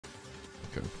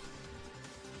Okay.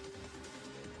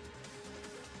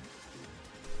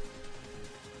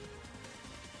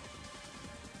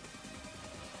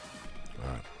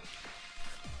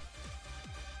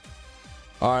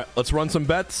 All right, let's run some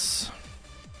bets.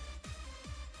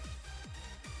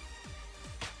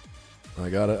 I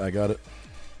got it. I got it.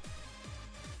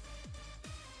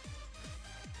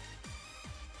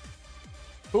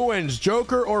 Who wins,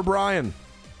 Joker or Bryan?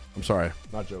 I'm sorry,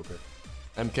 not Joker.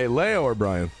 MKLeo or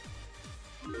Bryan?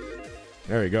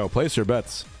 There you go. Place your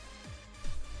bets.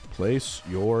 Place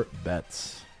your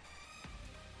bets.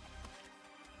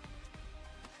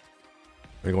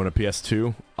 Are you going to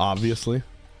PS2? Obviously.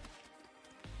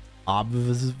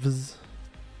 Obvious.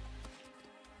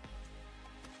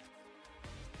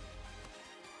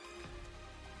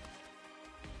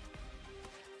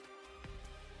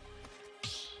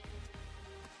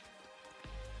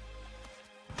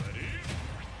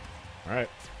 All right.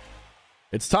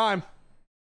 It's time.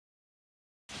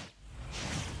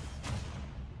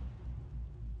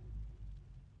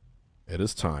 It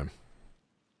is time.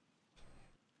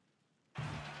 3,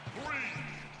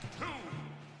 2,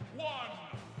 1,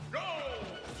 go!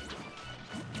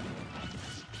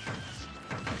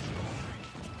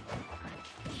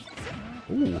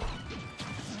 Ooh.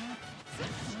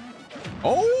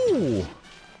 Oh!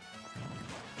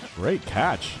 Great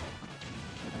catch.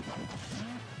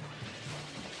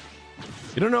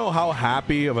 You don't know how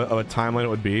happy of a timeline it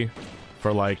would be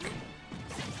for, like,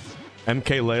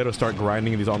 MKLeo to start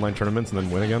grinding in these online tournaments and then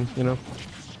win again, you know?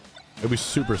 It'd be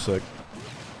super sick.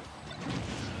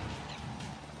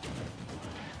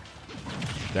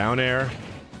 Down air.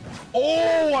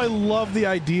 Oh, I love the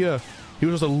idea. He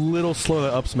was just a little slow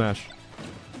to up smash.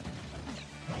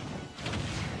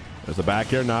 There's the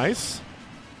back air. Nice.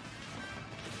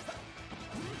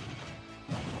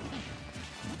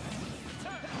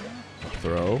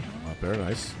 Throw. Up air.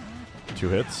 Nice. 2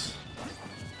 hits.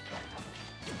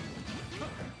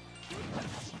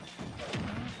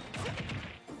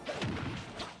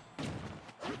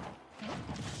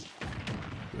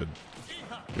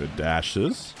 Good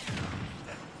dashes.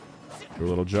 Do a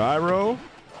little gyro.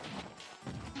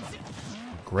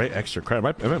 Great extra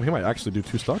credit. He might actually do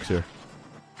 2 stocks here.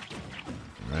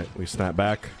 All right, we snap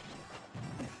back.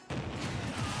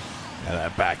 Yeah,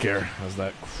 that back air has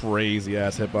that crazy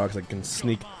ass hitbox that can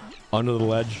sneak under the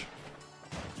ledge.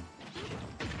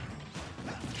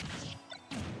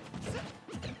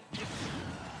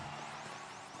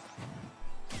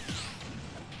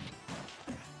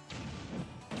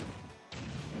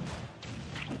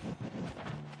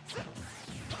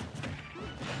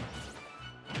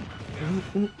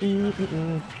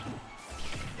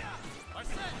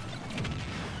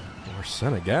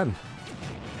 Percent again.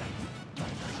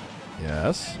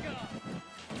 Yes.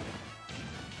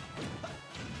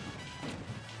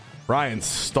 Bryan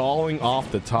stalling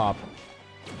off the top.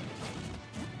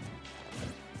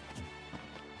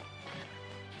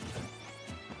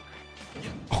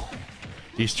 Oh,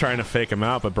 he's trying to fake him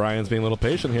out, but Bryan's being a little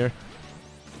patient here.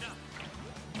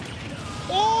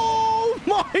 Oh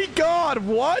my god,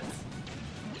 what?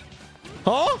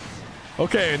 Huh?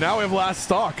 Okay, now we have last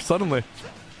stock suddenly.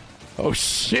 Oh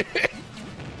shit.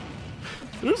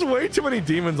 There's way too many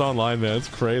demons online, man. It's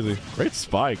crazy. Great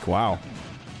spike. Wow.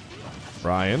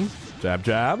 Bryan. Jab,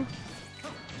 jab.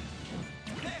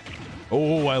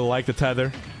 Oh, I like the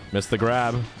tether. Missed the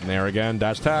grab. There again.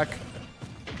 Dash tack.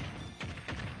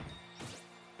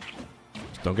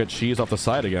 Just don't get cheese off the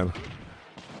side again.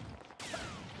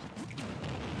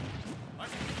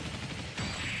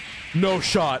 No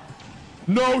shot.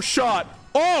 No shot.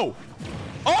 Oh!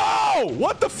 Oh!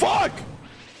 What the fuck?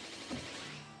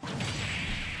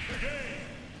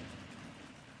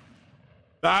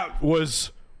 That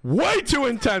was way too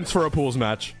intense for a pools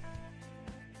match.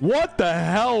 What the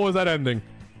hell was that ending?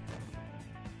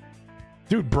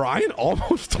 Dude, Bryan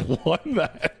almost won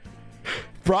that.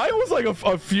 Bryan was like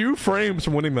a few frames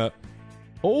from winning that.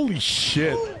 Holy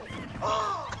shit.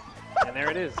 And there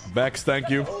it is. Vex, thank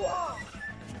you.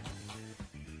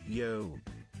 Yo.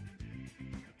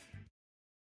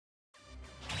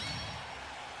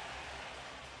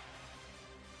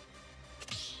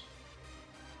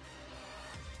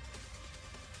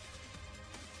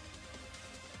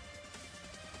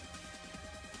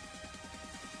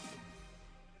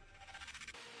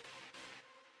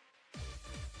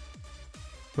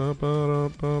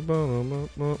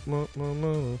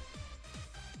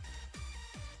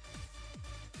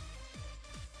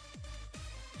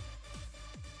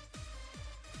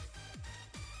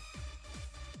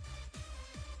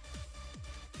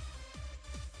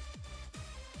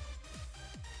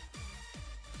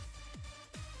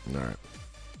 All right.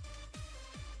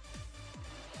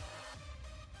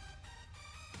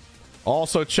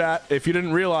 Also, chat, if you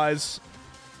didn't realize,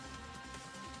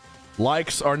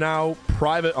 likes are now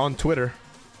private on Twitter.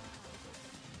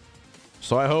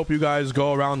 So I hope you guys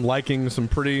go around liking some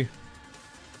pretty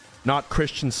not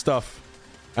Christian stuff.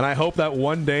 And I hope that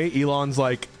one day Elon's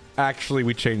like, actually,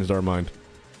 we changed our mind.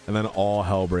 And then all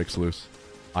hell breaks loose.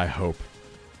 I hope.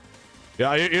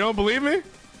 Yeah, you don't believe me?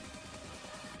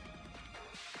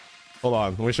 Hold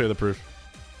on, let me show you the proof.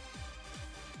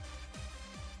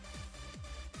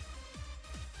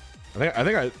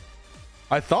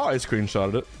 I thought I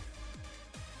screenshotted it.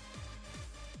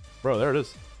 Bro, there it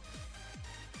is.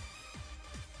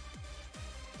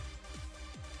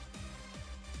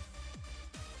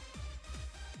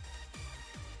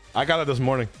 I got it this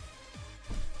morning.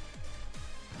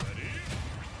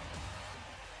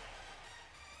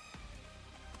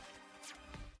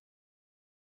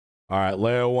 All right,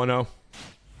 Leo 1-0.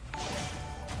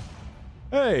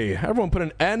 Hey, everyone put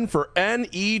an N for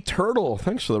NE Turtle.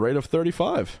 Thanks for the rate of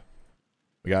 35.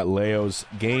 We got Leo's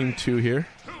game 2 here.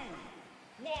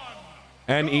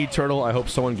 NE Turtle, I hope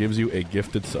someone gives you a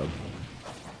gifted sub.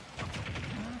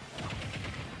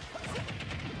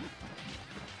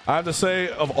 I have to say,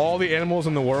 of all the animals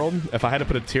in the world, if I had to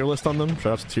put a tier list on them,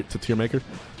 shout out to Tier Maker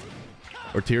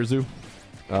or Tier Zoo,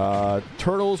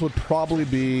 turtles would probably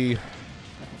be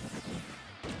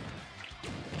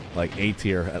like A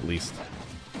tier at least.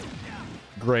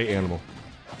 Great animal.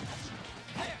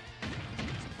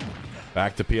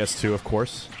 Back to PS2, of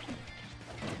course.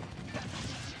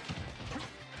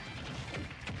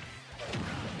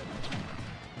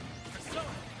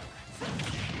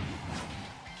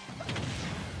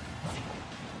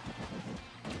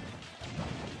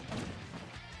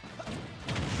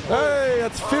 Hey,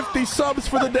 that's 50 subs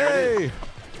for the day.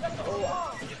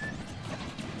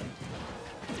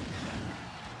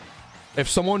 If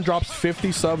someone drops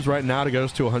 50 subs right now to get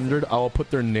us to 100, I will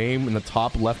put their name in the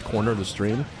top left corner of the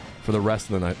stream for the rest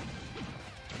of the night.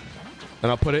 And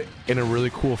I'll put it in a really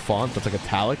cool font that's like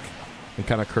italic and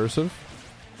kind of cursive.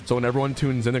 So when everyone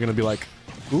tunes in, they're going to be like,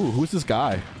 ooh, who's this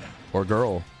guy or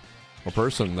girl or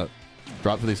person that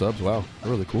dropped 50 subs? Wow,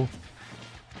 they're really cool.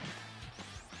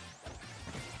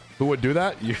 Who would do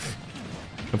that? You,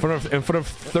 in front of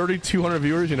 3,200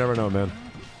 viewers, you never know, man.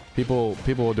 People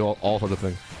will do all sorts of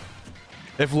things.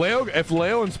 If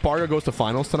Leo and Spargo goes to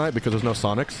finals tonight because there's no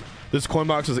Sonics, this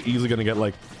Coinbox is easily gonna get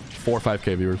like 4 or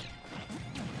 5K viewers.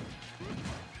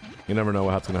 You never know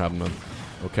what's gonna happen, man.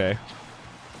 Okay.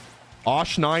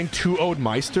 Osh 9 2-0'd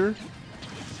Meister.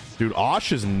 Dude,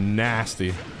 Osh is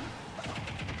nasty.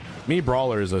 Me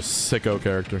Brawler is a sicko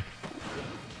character.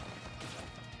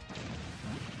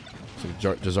 So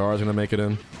Jazara's gonna make it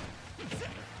in.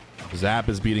 Zap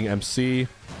is beating MC.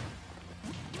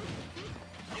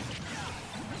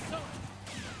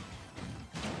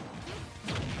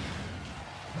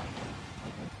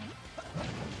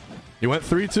 You went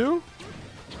 3-2?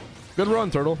 Good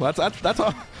run, Turtle. That's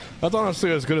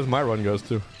honestly as good as my run goes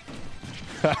too.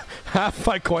 Half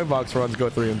my Coinbox runs go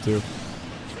 3 and 2.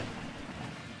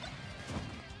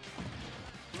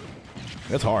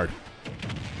 It's hard.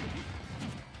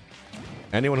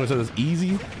 Anyone who says it's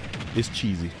easy is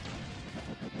cheesy.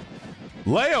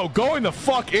 Leo going the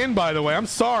fuck in, by the way. I'm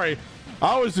sorry.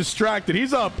 I was distracted.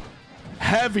 He's up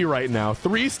heavy right now.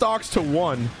 3 stocks to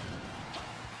 1.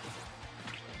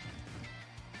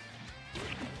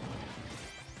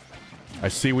 I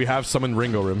see we have some in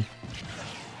Ringo Rim.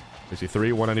 I see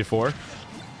 3, 194.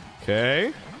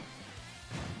 Okay.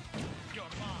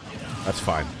 That's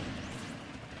fine.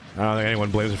 I don't think anyone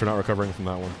blames me for not recovering from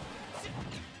that one.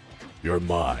 You're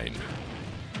mine.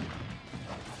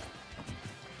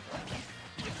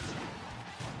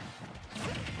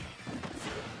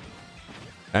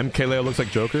 MKLeo looks like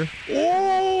Joker.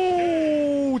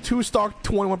 Oh, 2 stock,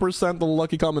 21%, the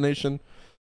lucky combination.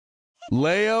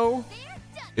 Leo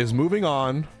is moving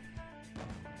on.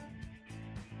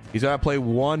 He's gonna play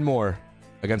one more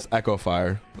against Echo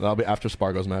Fire. That'll be after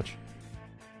Spargo's match.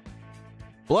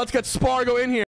 Let's get Spargo in here.